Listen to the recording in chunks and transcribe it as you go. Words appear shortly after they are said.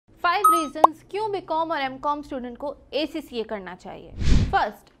5 reasons क्यों BCom और MCom student को ACCA करना चाहिए।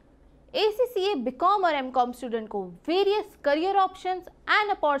 फर्स्ट, ACCA बीकॉम और एमकॉम स्टूडेंट को various career options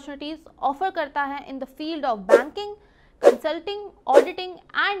and opportunities offer करता है in the field of banking, consulting, auditing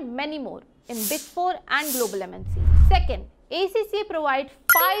and many more in Big 4 and global MNC. Second, ACCA provides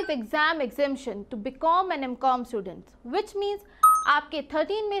 5 exam exemption to BCom and MCom students, which means आपके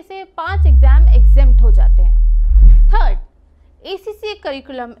 13 में से 5 exam exempt हो जाते हैं. Third, ACCA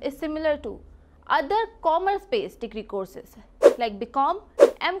curriculum is similar to other commerce-based degree courses like BCom,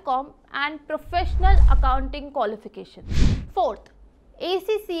 MCom and professional accounting qualifications. Fourth,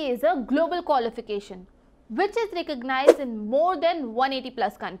 ACCA is a global qualification which is recognized in more than 180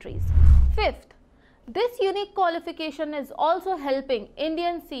 plus countries. Fifth, this unique qualification is also helping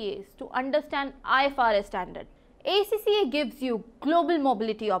Indian CAs to understand IFRS standard. ACCA gives you global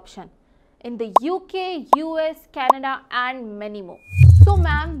mobility option in the UK, US, Canada and many more. So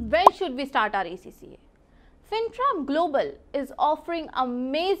ma'am, when should we start our ACCA? FinTram Global is offering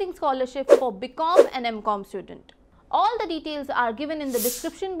amazing scholarship for BCom and MCom student. All the details are given in the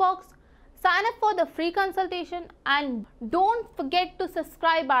description box. Sign up for the free consultation and don't forget to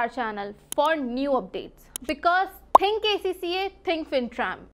subscribe our channel for new updates, because think ACCA, think FinTram.